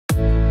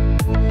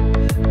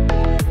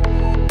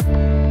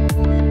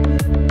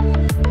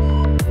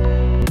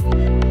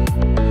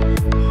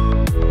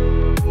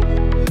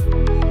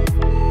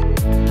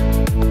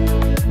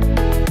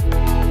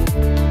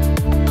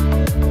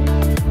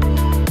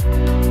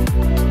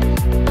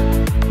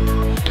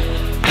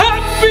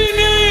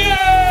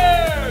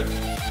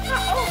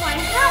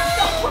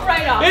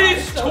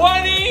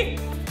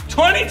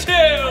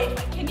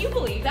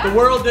Yeah. The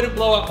world didn't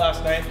blow up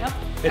last night. Yep.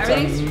 It's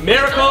a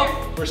miracle.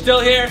 We're still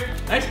here.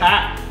 Nice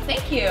hat.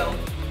 Thank you.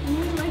 I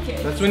really like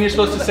it. That's when you're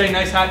supposed to say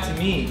nice hat to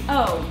me.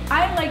 Oh,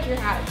 I like your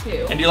hat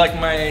too. And do you like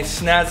my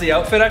snazzy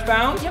outfit I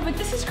found? Yeah, but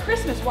this is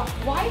Christmas.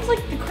 Why is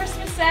like the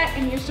Christmas set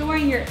and you're still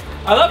wearing your...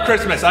 I love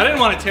Christmas. I didn't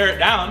want to tear it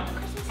down.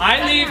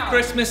 I leave down.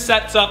 Christmas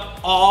sets up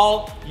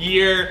all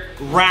year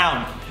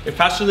round. If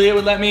Pastor Leah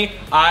would let me,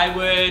 I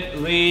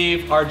would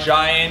leave our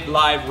giant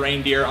live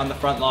reindeer on the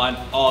front lawn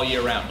all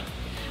year round.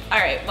 All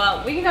right,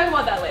 well, we can talk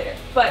about that later.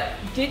 But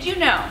did you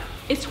know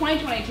it's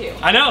 2022?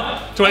 I know,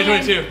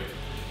 2022.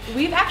 And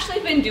we've actually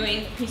been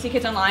doing PC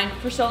Kids Online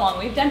for so long.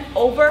 We've done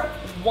over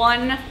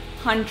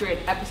 100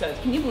 episodes.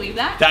 Can you believe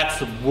that?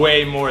 That's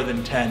way more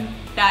than 10.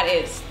 That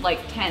is like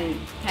 10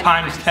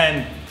 times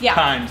 10 yeah.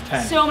 times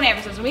 10. So many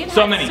episodes. We've had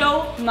so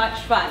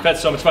much fun.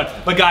 That's so much fun.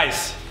 But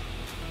guys,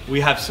 we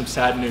have some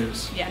sad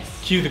news.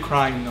 Yes. Cue the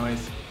crying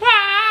noise.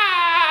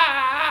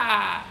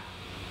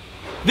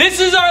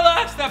 This is our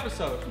last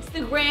episode. It's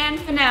the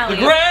grand finale.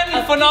 The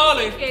grand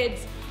finale. PC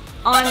Kids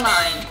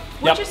Online.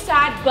 Which is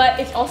sad, but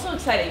it's also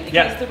exciting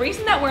because the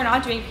reason that we're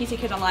not doing PC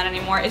Kids Online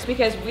anymore is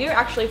because we're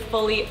actually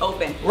fully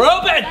open. We're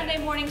open! Sunday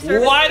morning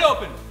service. Wide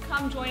open.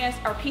 Come join us.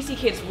 Our PC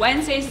Kids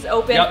Wednesdays is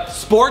open. Yep.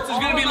 Sports is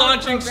going to be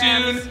launching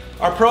soon.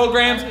 Our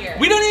programs.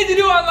 We don't need to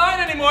do online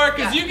anymore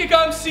because you can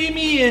come see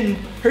me in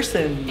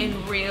person.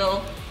 In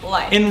real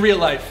life. In real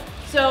life.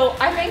 So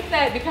I think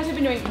that because we've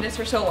been doing this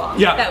for so long,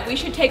 that we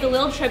should take a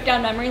little trip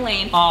down memory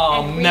lane and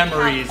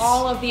recap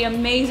all of the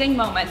amazing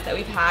moments that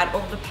we've had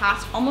over the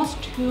past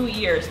almost 2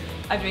 years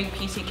of doing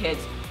PC Kids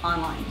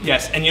Online.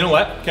 Yes, and you know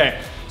what?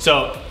 Okay,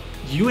 so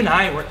you and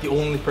I weren't the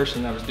only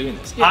person that was doing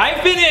this.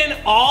 I've been in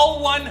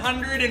all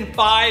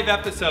 105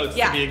 episodes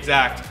to be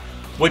exact,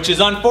 which is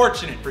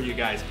unfortunate for you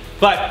guys.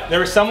 But there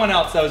was someone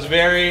else that was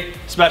very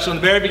special in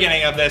the very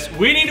beginning of this.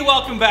 We need to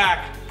welcome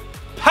back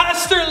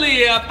Pastor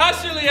Leah.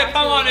 Pastor Leah,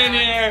 come on in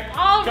here.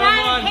 All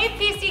right, hey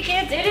PC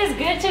Kids, it is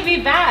good to be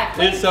back.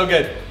 It's so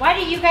good. Why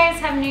do you guys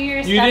have New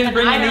Year's stuff? You didn't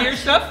bring your New Year's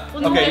stuff?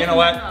 Well, okay, you know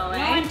what?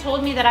 No one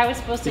told me that I was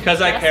supposed to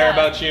because I care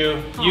about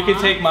you. Aww. You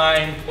can take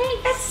mine.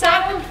 That's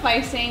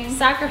sacrificing.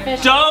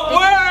 Sacrificial. Don't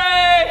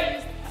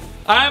worry!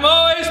 I'm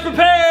always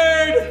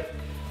prepared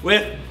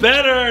with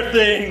better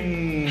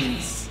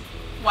things.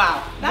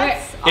 Wow,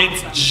 that's awesome.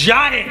 It's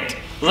giant.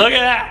 Look at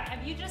that.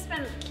 Have you just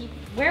been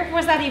where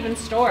was that even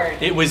stored?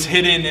 It was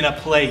hidden in a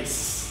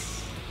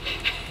place.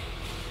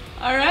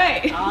 All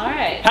right. All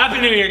right.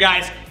 Happy New Year,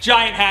 guys.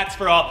 Giant hats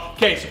for all.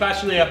 Okay, so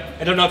Pastor Leah,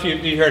 I don't know if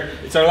you heard,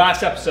 it's our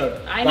last episode.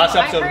 I know, last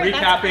episode, I heard,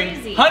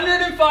 recapping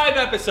 105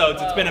 episodes.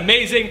 Whoa. It's been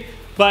amazing.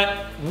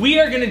 But we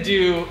are gonna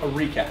do a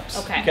recaps.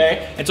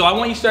 Okay. And so I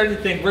want you starting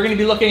to think, we're gonna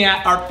be looking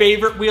at our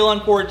favorite Wheel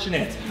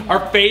Unfortunates,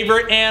 our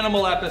favorite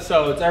animal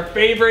episodes, our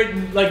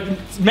favorite like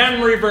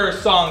memory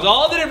verse songs,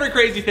 all the different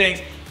crazy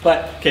things.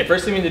 But, okay,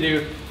 first thing we need to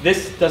do,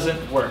 this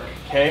doesn't work,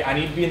 okay? I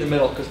need to be in the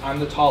middle because I'm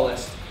the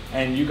tallest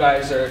and you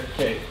guys are,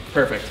 okay,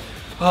 perfect.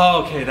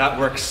 Oh, okay, that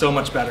works so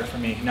much better for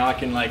me. Now I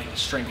can like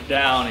shrink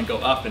down and go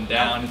up and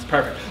down, it's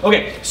perfect.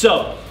 Okay,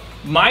 so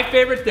my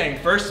favorite thing,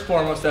 first and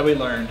foremost that we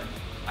learned,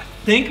 I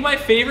think my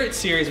favorite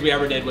series we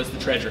ever did was the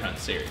treasure hunt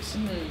series.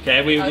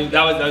 Okay,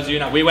 that was you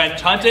and I. We went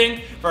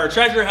hunting for our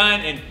treasure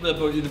hunt and we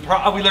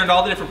learned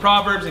all the different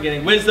proverbs and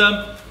getting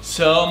wisdom.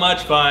 So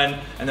much fun.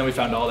 And then we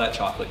found all that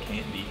chocolate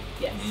candy.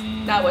 Yes,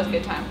 that was a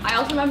good time. I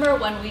also remember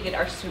when we did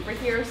our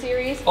superhero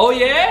series. Oh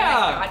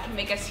yeah! God can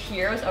make us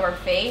heroes of our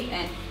faith,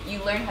 and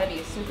you learn how to be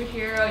a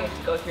superhero. You have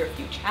to go through a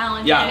few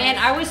challenges. Yeah. Man,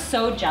 I was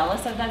so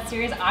jealous of that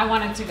series. I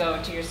wanted to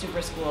go to your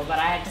super school, but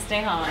I had to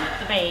stay home with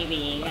the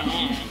baby.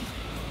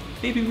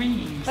 Baby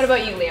Reeves. What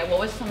about you, Leah? What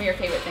was some of your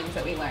favorite things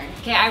that we learned?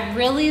 Okay, I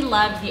really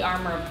loved the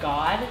Armor of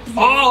God.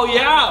 Oh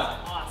yeah!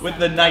 Awesome. With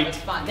the knight. That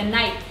was fun. The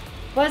knight.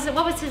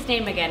 What was his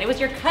name again? It was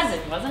your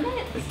cousin, wasn't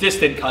it? A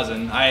distant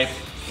cousin.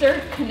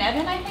 Sir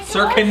Knevin, I think.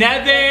 Sir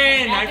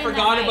Knevin! I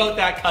forgot about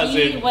that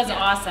cousin. He was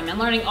awesome, and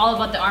learning all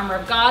about the armor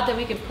of God that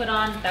we could put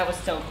on, that was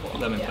so cool.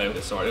 Let me play with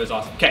the sword, it was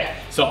awesome. Okay,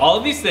 so all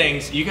of these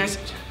things, you guys,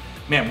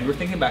 man, we were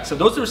thinking back. So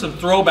those were some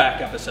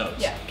throwback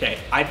episodes. Yeah. Okay,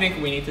 I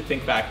think we need to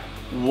think back.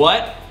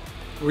 What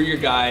were your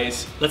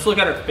guys, let's look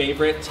at our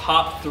favorite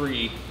top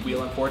 3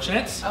 Wheel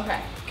Unfortunates. Okay.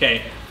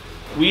 Okay,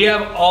 we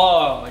have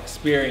all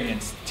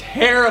experienced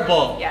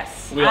terrible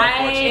Wheel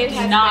Unfortunates.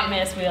 I did not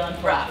miss Wheel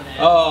Unfortunate.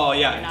 Oh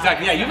yeah,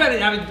 exactly. Yeah, you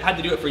haven't had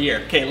to do it for a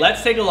year. Okay,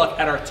 let's take a look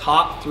at our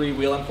top 3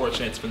 Wheel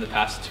Unfortunates from the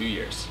past 2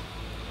 years.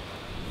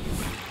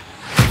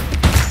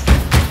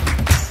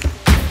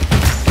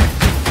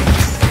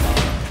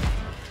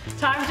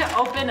 Time to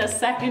open a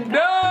second.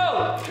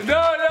 No!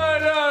 No, no,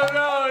 no,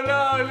 no,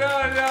 no, no,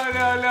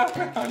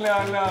 no,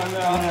 no, no,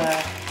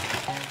 no.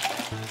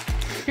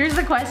 Here's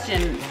the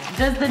question.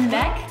 Does the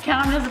neck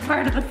count as a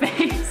part of the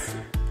face?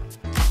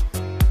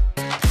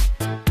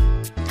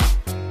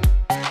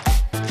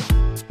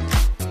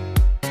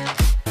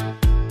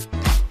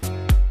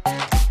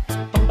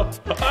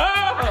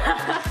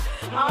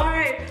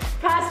 Alright,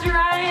 Pastor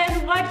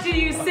Ryan, what do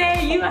you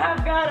say? You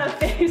have got a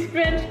face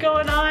pinch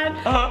going on.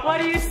 What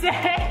do you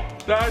say?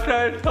 Stop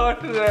trying to touch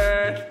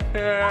this.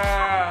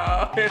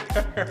 Yeah, it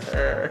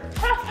hurts.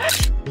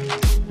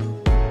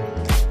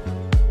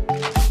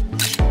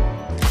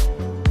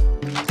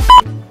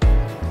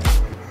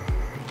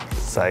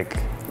 Psych.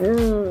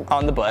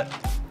 On the butt.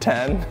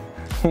 10,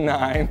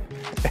 9,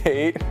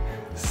 8,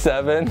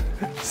 7,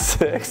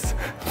 6,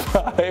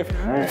 5,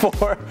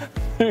 4,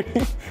 3,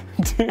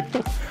 2,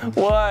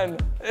 1.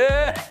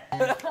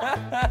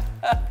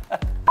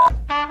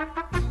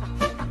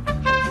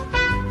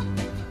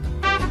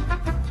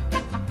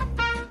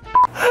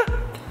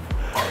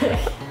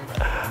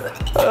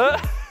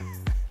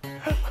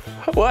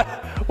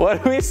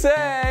 What do we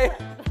say?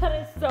 That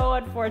is so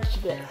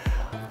unfortunate.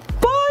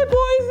 Bye,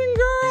 boys and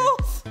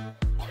girls.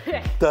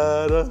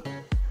 Da-da,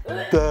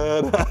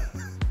 da-da,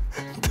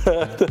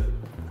 da-da.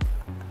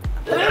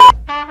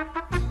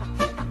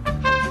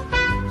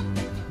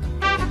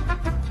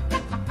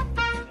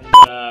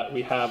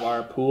 We have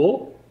our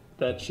pool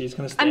that she's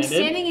gonna stand in. I'm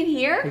standing in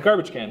here? The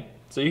garbage can.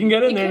 So you can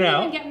get in there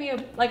now. You couldn't even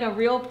get me a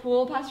real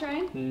pool, Pastor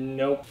Ryan?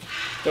 Nope.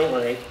 Don't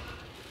worry.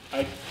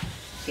 I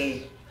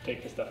didn't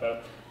take the stuff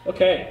out.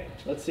 Okay,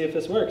 let's see if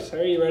this works.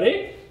 Are you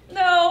ready?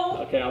 No.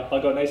 Okay,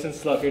 I'll go nice and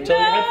slow here. Tilt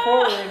your head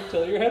forward.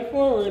 Tilt your head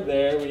forward.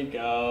 There we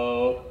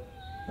go.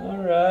 All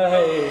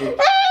right.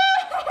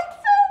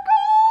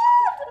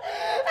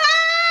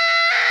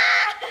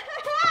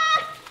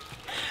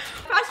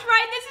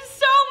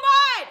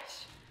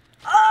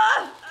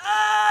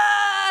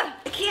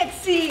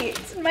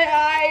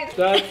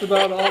 That's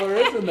about all there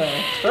is in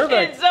there.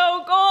 Perfect. It's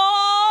so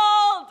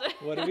cold.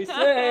 What do we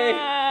say?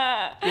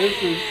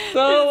 This is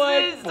so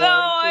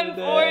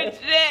unfortunate.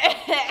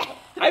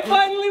 I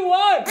finally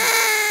won.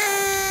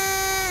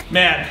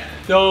 Man,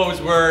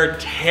 those were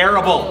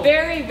terrible.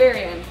 Very,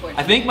 very unfortunate.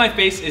 I think my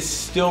face is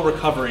still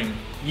recovering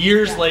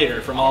years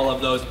later from all of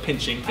those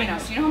pinching things. I know.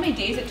 So you know how many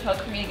days it took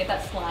for me to get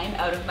that slime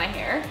out of my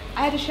hair?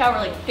 I had to shower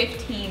like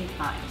 15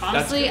 times.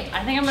 Honestly,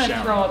 I think I'm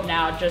gonna throw up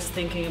now just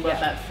thinking about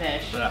that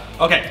fish.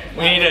 Okay,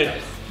 we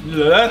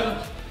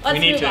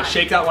need to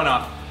shake that one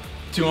off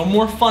to a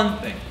more fun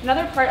thing.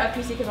 Another part of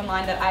PCKids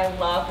Online that I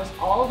love was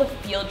all the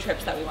field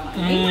trips that we went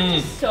on. We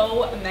went to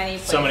so many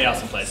places. So many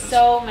awesome places.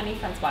 So many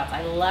fun spots.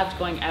 I loved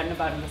going out and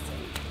about in the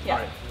city. Yeah. All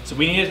right, so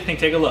we need to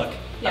take a look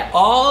at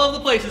all of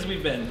the places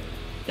we've been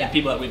and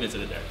people that we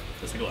visited there.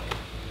 Let's take a look.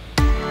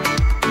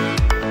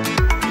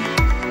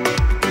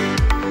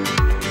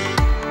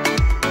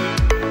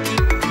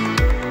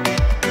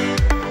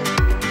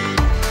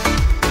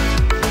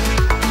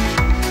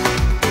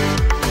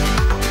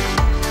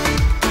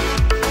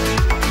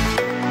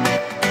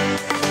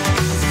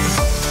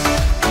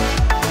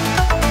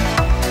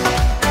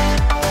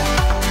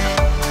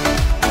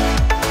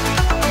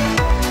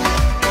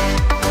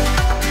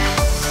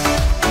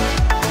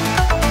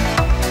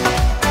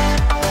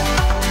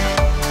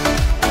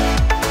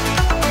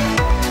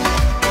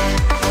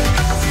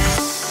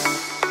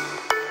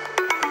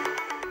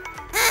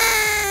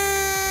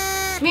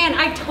 Man,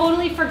 I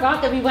totally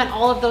forgot that we went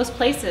all of those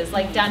places,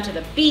 like down to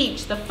the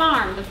beach, the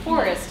farm, the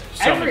forest,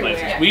 everywhere. Many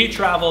places. We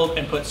traveled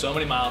and put so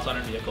many miles on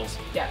our vehicles.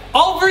 Yeah.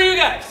 All for you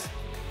guys.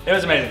 It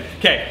was amazing.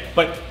 Okay,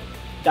 but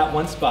that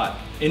one spot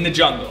in the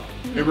jungle,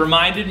 it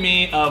reminded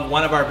me of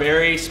one of our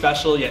very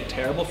special yet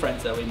terrible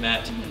friends that we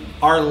met.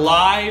 Our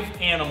live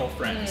animal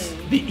friends.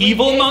 The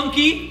evil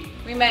monkey.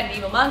 We met an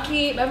evil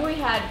monkey. Remember we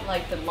had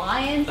like the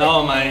lions?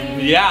 Oh my,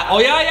 yeah. Oh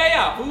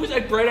yeah. Whose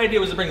great idea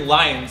was to bring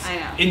lions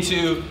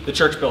into the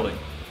church building?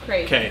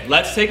 Crazy. Okay,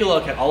 let's take a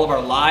look at all of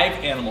our live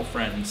animal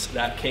friends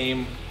that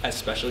came as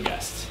special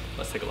guests.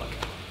 Let's take a look.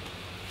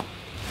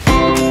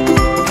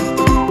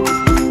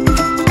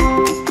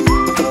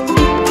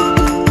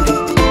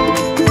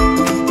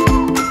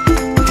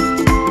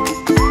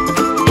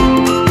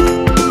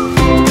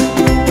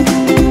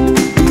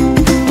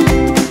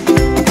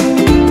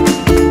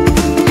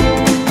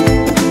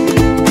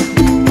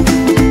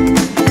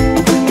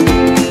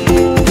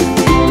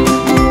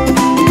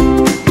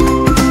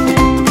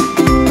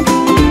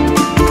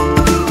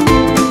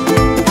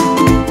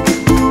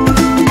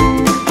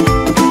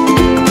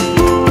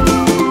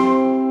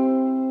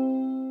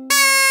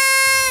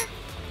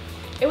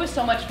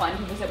 So much fun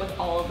to visit with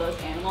all of those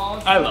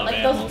animals. I love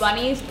animals. Those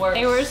bunnies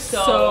were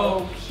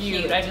so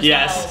cute.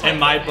 Yes, and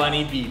my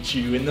bunny beat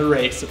you in the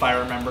race, if I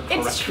remember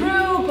correctly. It's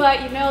true,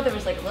 but you know, there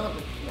was like a little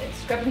bit of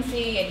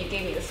discrepancy, and you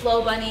gave me the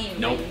slow bunny. You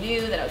really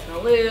knew that I was gonna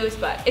lose,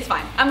 but it's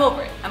fine. I'm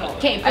over it. I'm over it.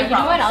 Okay, but you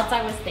know what else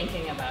I was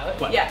thinking about?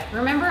 What? Yeah.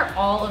 Remember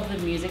all of the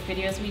music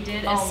videos we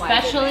did?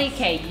 Especially,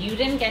 okay, you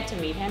didn't get to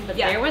meet him, but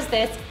there was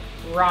this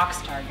rock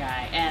star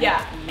guy, and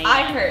man,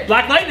 I heard.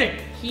 Black Lightning.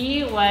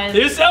 He was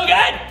so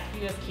good.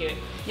 He was cute.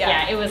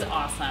 Yeah, it was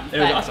awesome. It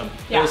was awesome.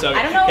 Yeah. It was so good.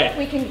 I don't know if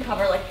we can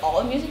cover like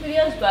all the music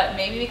videos, but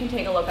maybe we can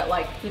take a look at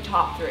like the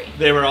top 3.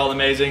 They were all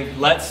amazing.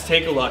 Let's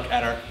take a look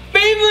at our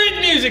favorite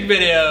music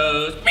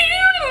videos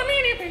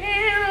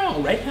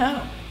right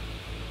now.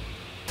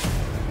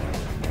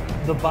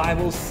 The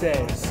Bible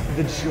says,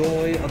 the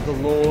joy of the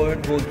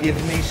Lord will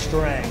give me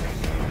strength.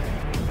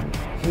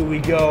 Here we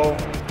go.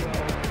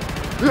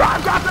 I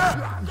got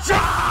the joy!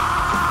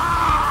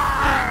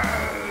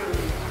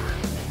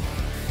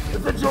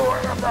 the joy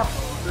of the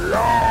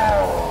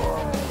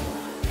Lord.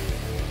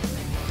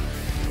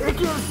 It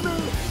gives me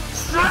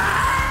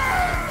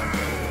strength.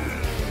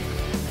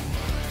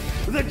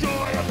 The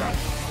joy of the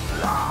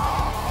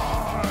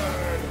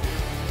Lord.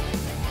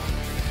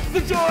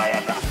 The joy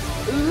of the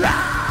Lord.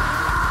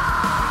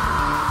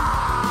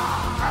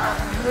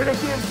 It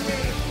gives me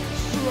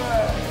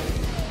strength.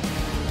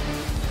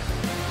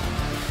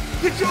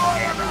 The joy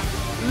of the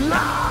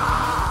Lord.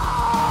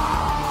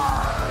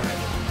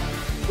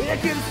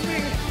 It gives me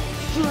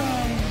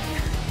strength.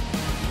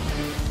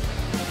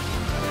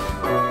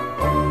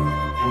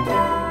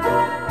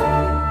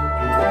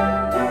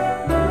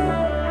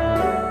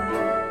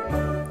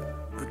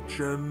 The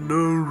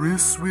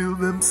generous will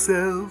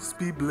themselves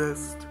be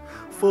blessed,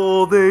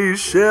 for they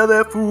share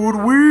their food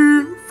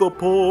with the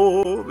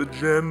poor. The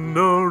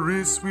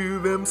generous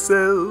will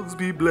themselves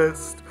be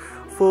blessed,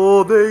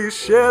 for they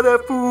share their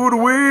food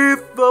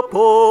with the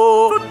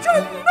poor. The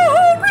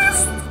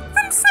generous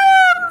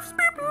themselves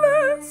be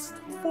blessed,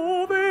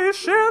 for they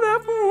share their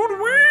food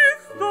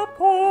with the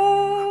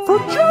poor. The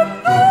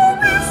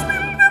generous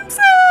will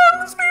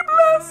themselves be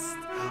blessed,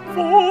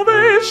 for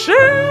they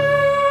share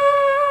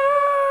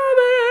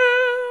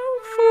their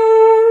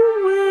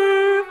food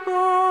with the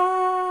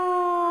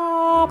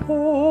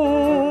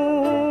poor.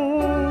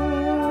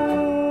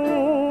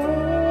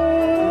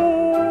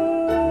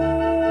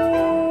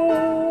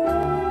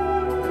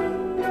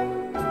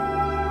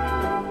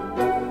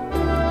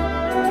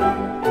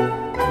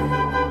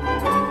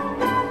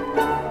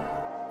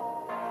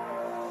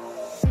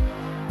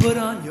 Put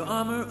on your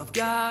armor of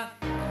God.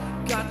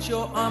 Got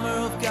your armor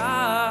of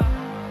God.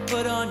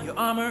 Put on your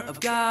armor of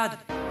God.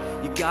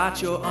 You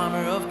got your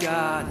armor of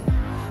God.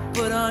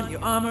 Put on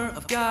your armor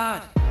of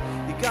God.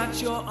 You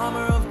got your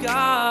armor of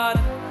God.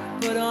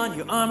 Put on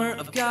your armor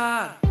of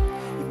God.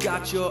 You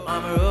got your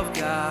armor of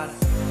God.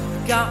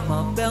 Got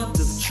my belt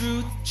of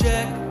truth,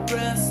 check,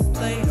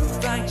 breastplate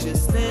of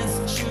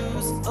righteousness,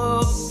 shoes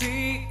of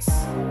peace,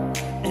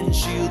 and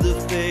shield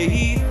of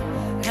faith,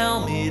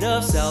 helmet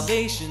of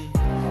salvation,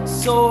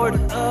 sword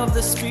of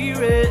the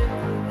Spirit,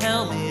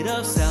 helmet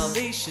of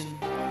salvation,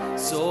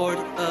 sword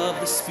of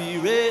the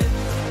Spirit.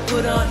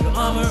 Put on your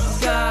armor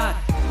of God.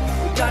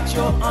 You got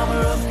your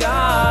armor of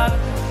God.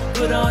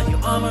 Put on your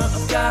armor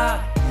of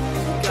God.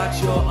 You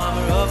got your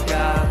armor of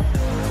God.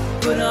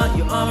 Put on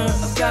your armor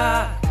of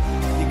God.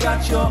 You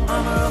got your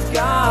armor of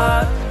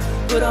God.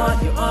 Put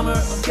on your armor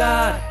of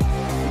God.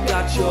 You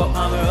got your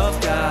armor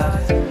of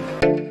God.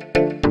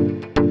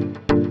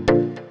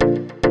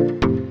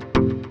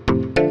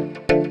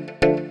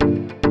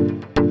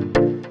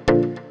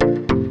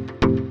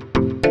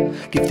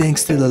 Give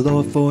thanks to the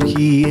Lord, for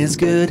He is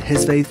good.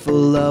 His faithful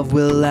love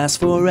will last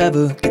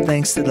forever. Give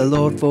thanks to the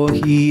Lord, for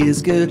He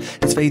is good.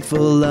 His faithful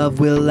love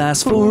will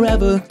last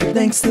forever. Give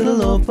thanks to the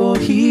Lord, for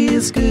He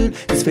is good.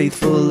 His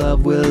faithful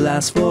love will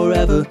last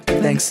forever.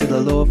 Give thanks to the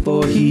Lord,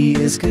 for He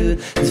is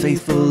good. His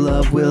faithful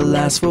love will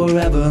last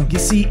forever. You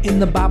see, in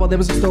the Bible there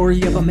was a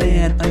story of a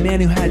man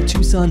who had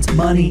two sons,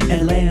 money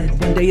and land.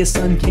 One day his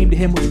son came to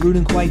him, was rude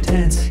and quite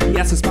tense. He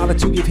asked his father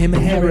to give him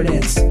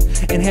inheritance.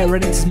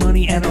 Inheritance is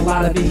money, and a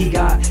lot of it he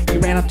got. He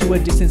ran off to a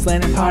distant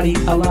land and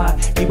partied a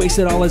lot. He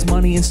wasted all his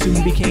money and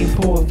soon became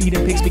poor.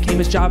 Feeding pigs became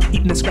his job,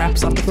 eating the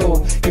scraps off the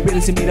floor. He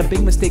realized he made a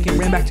big mistake and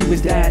ran back to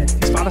his dad.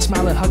 His father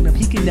smiled and hugged him,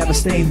 he can never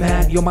stay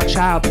mad. You're my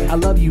child, I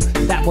love you,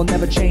 that will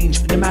never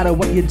change. No matter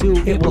what you do,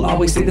 it will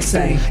always stay the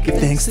same. Give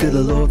thanks to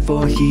the Lord,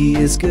 for He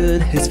is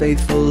good. His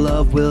faithful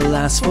love will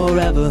last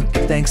forever.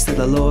 Give thanks to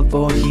the Lord,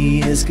 for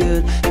He is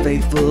good.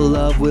 Faithful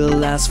love will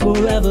last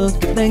forever.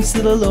 Give thanks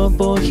to the Lord,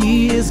 for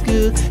He is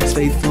good. His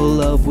faithful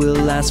love will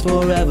last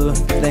forever.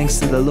 Give thanks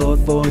to the Lord,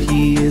 for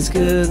He is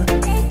good.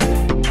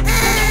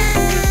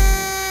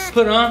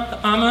 Put on the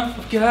armor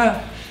of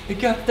God. You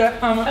got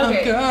that armor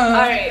of God.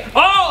 Alright.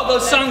 Oh,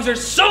 those songs are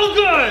so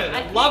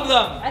good! Love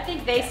them! I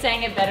think they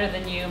sang it better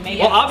than you.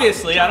 Maybe well,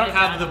 obviously, I don't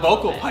have the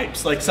vocal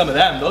pipes like some of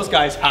them. Those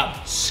guys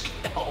have skill.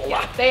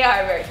 Yeah, they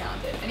are very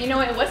talented. And you know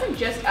what? It wasn't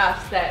just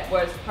us that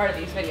was part of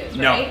these videos,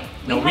 right?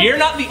 No, we are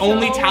not the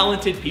only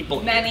talented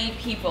people. Many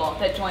people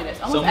that joined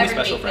us. Almost so many every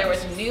special week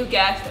friends. there was a new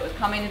guest that was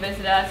coming to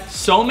visit us.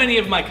 So many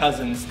of my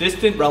cousins,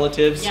 distant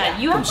relatives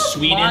from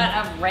Sweden. You have a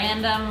lot of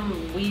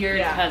random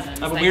weird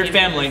cousins. Of a weird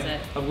family.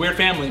 Of a weird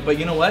family. But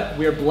you know what?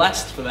 We're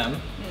blessed for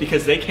them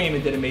because they came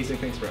and did amazing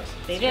things for us.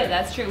 They did,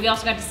 that's true. We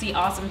also got to see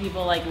awesome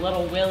people like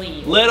Little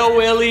Willie. Little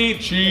Willie,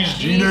 Cheese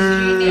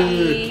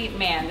Genie.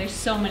 Man, there's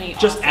so many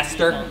Just awesome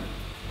Esther. people.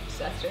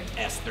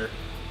 Esther.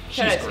 Shout She's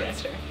out to great.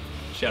 Esther.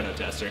 Shout out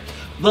to Esther.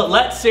 But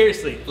let's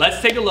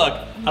take a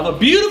look of a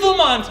beautiful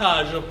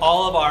montage of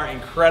all of our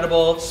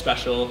incredible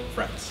special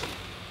friends.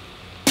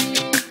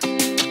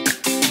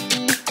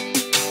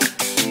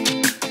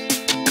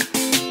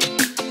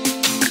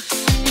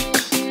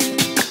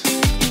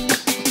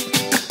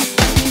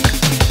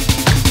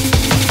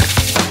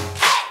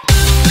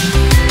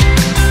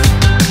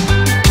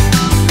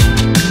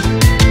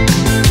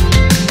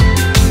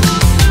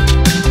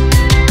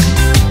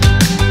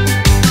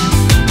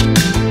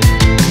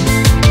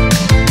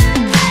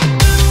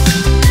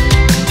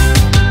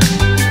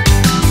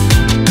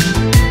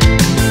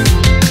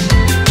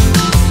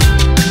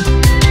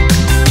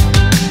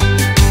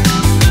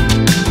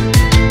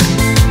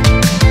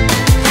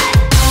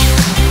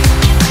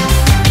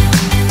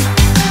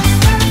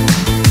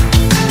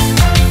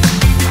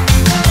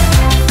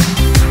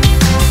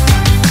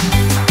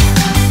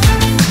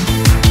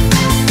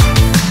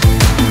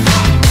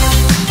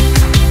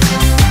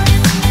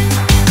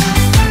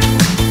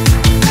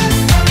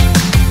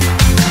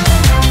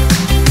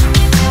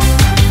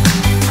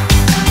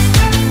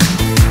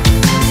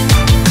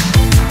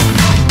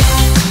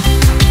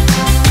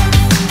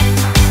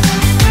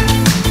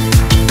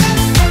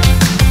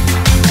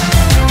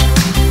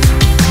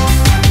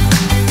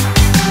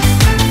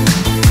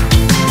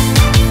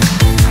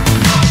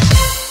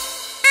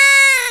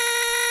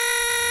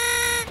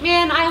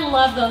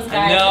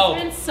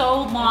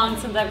 long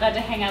since I've got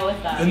to hang out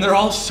with them. And they're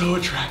all so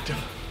attractive.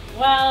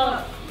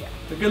 Well,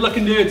 they're good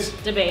looking dudes.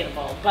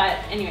 Debatable, but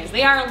anyways,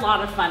 they are a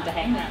lot of fun to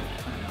hang around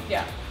with.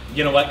 Yeah.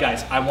 You know what,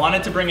 guys? I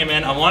wanted to bring him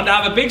in. I wanted to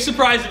have a big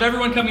surprise of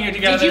everyone coming here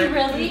together. Did you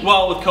really?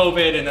 Well, with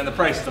COVID and then the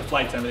prices of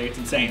flights and everything, it's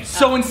insane.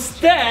 So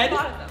instead,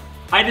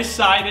 I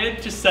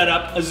decided to set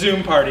up a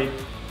Zoom party.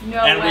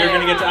 And we're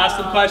gonna get to ask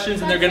them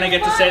questions and they're gonna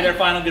get to say their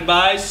final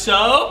goodbyes.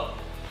 So,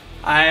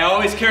 I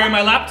always carry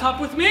my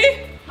laptop with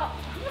me. How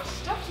much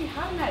stuff do you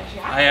have in that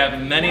jacket? I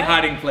have many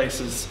hiding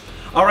places.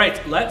 All right,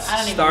 let's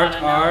start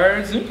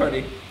our Zoom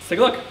party. Let's take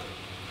a look.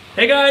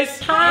 Hey guys.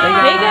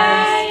 Hi. Hey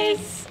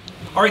guys.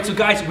 All right, so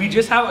guys, we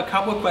just have a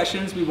couple of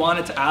questions we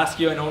wanted to ask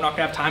you. I know we're not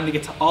gonna have time to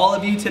get to all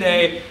of you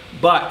today,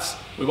 but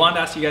we wanted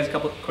to ask you guys a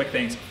couple of quick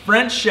things.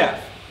 French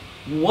chef,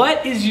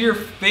 what is your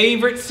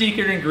favorite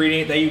secret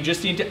ingredient that you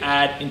just need to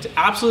add into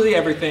absolutely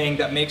everything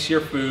that makes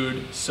your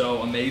food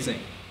so amazing?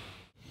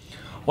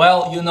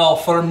 Well, you know,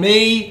 for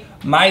me,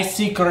 my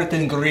secret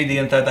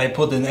ingredient that I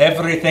put in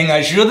everything,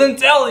 I shouldn't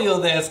tell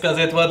you this because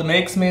it would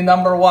makes me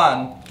number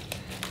one.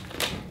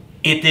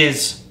 It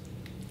is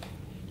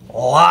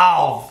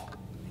love.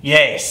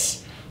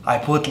 Yes, I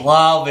put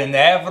love in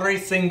every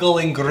single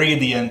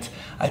ingredient.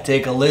 I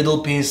take a little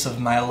piece of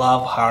my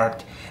love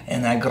heart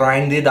and I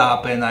grind it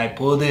up and I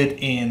put it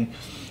in,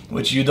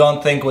 which you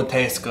don't think would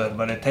taste good,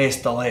 but it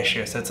tastes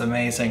delicious. It's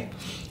amazing.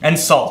 And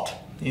salt.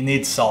 You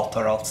need salt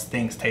or else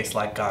things taste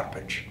like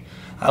garbage.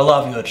 I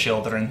love you,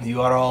 children.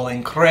 You are all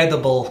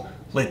incredible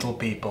little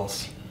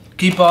peoples.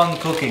 Keep on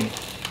cooking.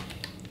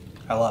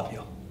 I love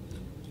you.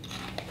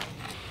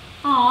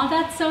 Aw,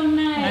 that's so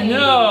nice. I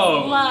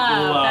know.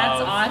 Love.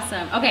 That's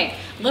awesome. Okay,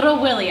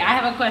 little Willie, I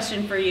have a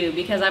question for you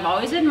because I've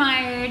always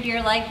admired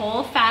your like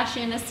whole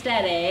fashion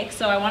aesthetic.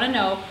 So I want to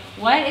know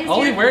what is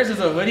all he wears is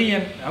a hoodie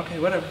and okay,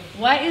 whatever.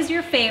 What is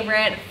your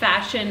favorite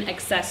fashion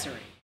accessory?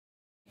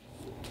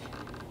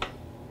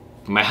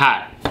 My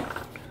hat.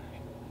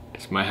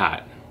 It's my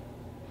hat.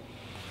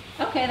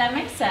 Okay, that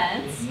makes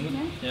sense.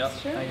 Mm-hmm. Yep.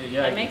 Sure.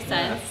 That makes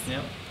sense.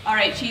 Yep. All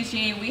right, Cheese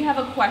Genie, we have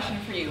a question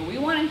for you. We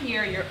want to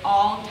hear your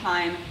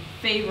all-time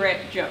favorite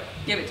joke.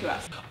 Give it to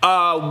us.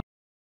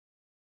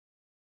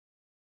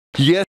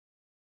 Yes.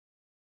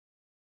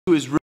 Who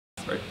is?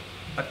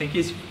 I think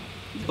he's.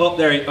 Oh,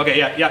 there he. Okay,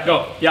 yeah,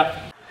 go,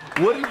 yeah.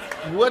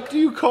 What do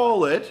you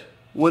call it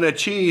when a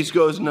cheese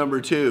goes number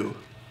 2?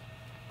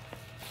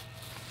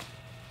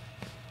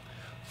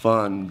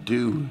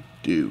 Fondue.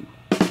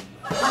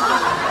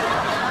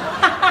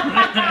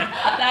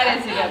 That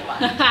is a good one.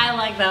 I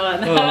like that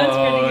one. That was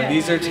pretty good.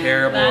 These are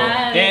terrible.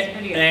 That is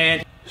pretty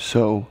good.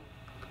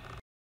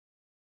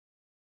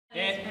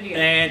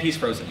 And he's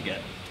frozen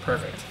again.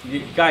 Perfect.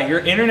 Guy, your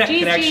internet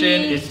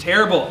connection is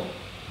terrible.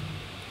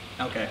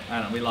 Okay, I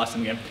don't know, we lost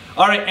him again.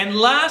 All right, and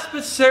last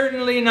but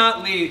certainly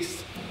not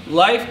least,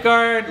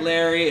 lifeguard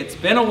Larry. It's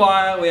been a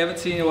while, we haven't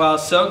seen you in a while.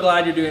 So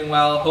glad you're doing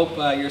well. Hope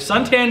your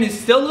suntan is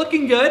still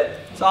looking good.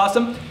 It's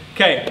awesome.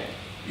 Okay,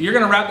 you're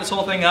gonna wrap this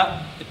whole thing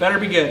up. It better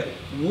be good.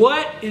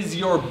 What is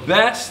your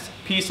best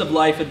piece of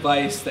life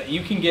advice that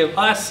you can give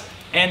us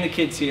and the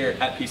kids here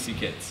at PC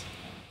Kids?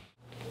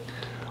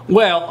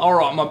 Well, all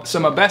right, so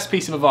my best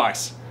piece of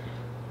advice.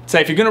 So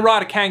if you're gonna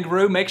ride a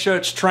kangaroo, make sure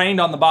it's trained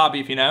on the bobby,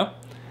 if you know.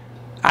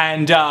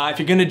 And if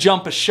you're gonna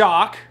jump a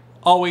shark,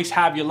 always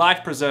have your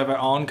life preserver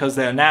on because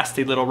they're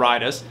nasty little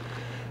riders.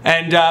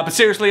 And but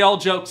seriously, all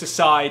jokes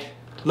aside,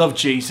 love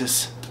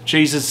Jesus.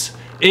 Jesus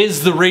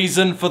is the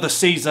reason for the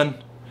season.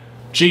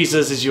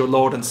 Jesus is your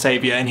Lord and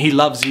Savior, and He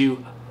loves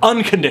you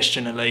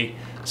unconditionally.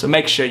 So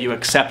make sure you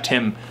accept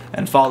Him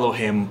and follow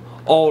Him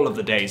all of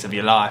the days of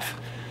your life.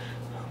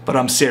 But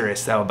I'm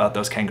serious though about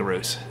those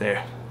kangaroos.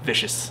 They're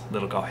vicious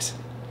little guys.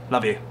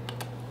 Love you.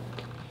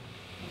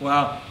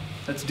 Wow,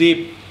 that's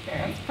deep.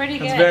 That's pretty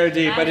good. That's very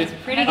deep.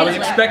 I was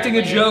expecting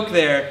a joke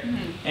there,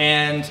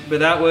 but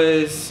that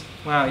was,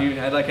 wow,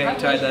 I like how you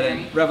tied that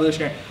in.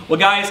 Revolutionary. Well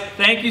guys,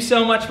 thank you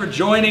so much for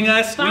joining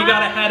us. Bye. We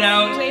gotta head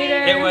out. See you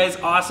later. It was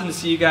awesome to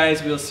see you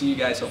guys. We'll see you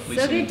guys hopefully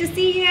soon. So good to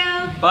see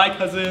you. Bye,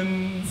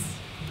 cousins.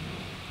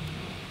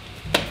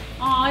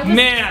 Oh, it was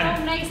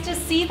so nice to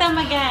see them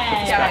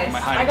again. Guys,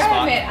 I gotta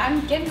admit,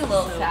 I'm getting a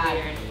little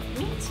sad.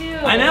 Me too.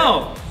 I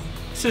know.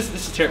 This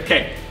is terrible.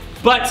 Okay,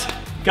 but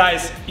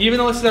guys, even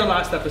though this is our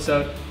last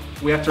episode,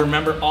 we have to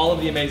remember all of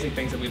the amazing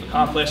things that we've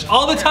accomplished.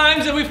 All the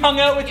times that we've hung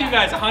out with you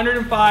guys.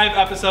 105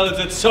 episodes.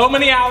 It's so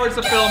many hours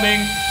of filming.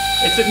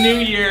 It's a new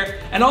year.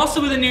 And also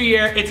with a new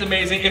year, it's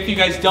amazing. If you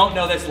guys don't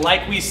know this,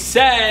 like we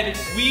said,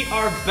 we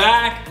are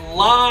back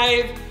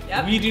live.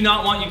 Yep. We do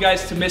not want you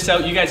guys to miss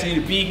out. You guys need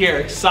to be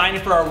here. Sign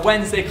in for our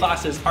Wednesday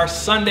classes, our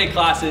Sunday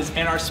classes,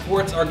 and our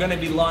sports are gonna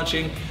be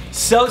launching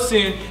so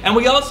soon. And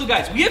we also,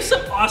 guys, we have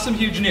some awesome,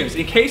 huge news.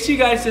 In case you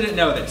guys didn't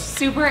know this.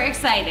 Super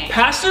exciting.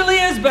 Pastor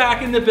Leah is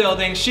back in the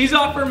building. She's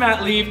off for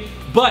mat leave,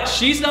 but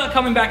she's not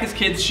coming back as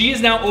kids. She is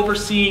now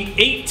overseeing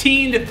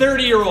 18 to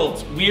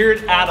 30-year-olds,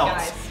 weird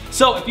adults.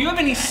 So if you have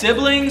any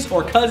siblings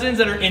or cousins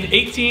that are in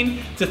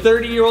 18 to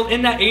 30-year-old,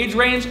 in that age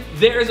range,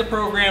 there is a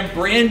program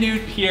brand new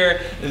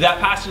here that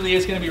Pastor Lee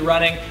is going to be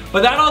running.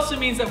 But that also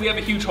means that we have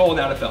a huge hole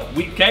now to fill.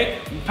 Okay?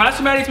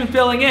 Pastor Maddie's been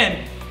filling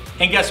in.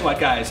 And guess what,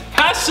 guys?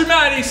 Pastor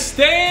Maddie's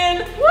staying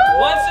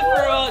once and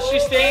for all.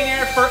 She's staying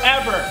here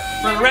forever,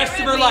 for the rest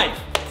of her life.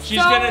 She's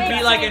gonna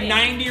be like a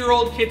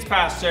 90-year-old kids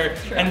pastor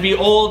and be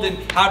old and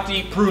have to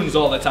eat prunes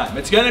all the time.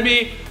 It's gonna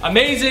be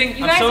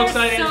amazing. I'm so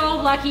excited. You guys are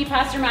so lucky.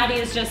 Pastor Maddie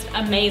is just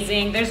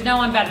amazing. There's no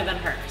one better than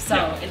her.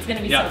 So it's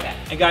gonna be so good.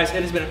 And guys,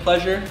 it has been a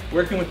pleasure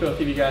working with both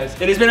of you guys.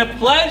 It has been a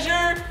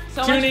pleasure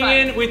tuning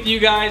in with you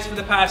guys for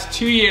the past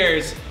 2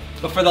 years.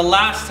 But for the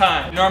last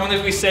time,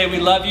 normally we say we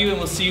love you and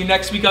we'll see you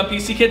next week on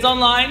PC Kids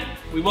Online.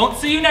 We won't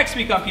see you next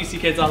week on PC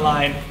Kids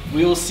Online.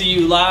 We will see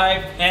you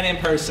live and in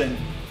person.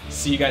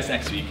 See you guys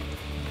next week.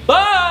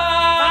 Bye!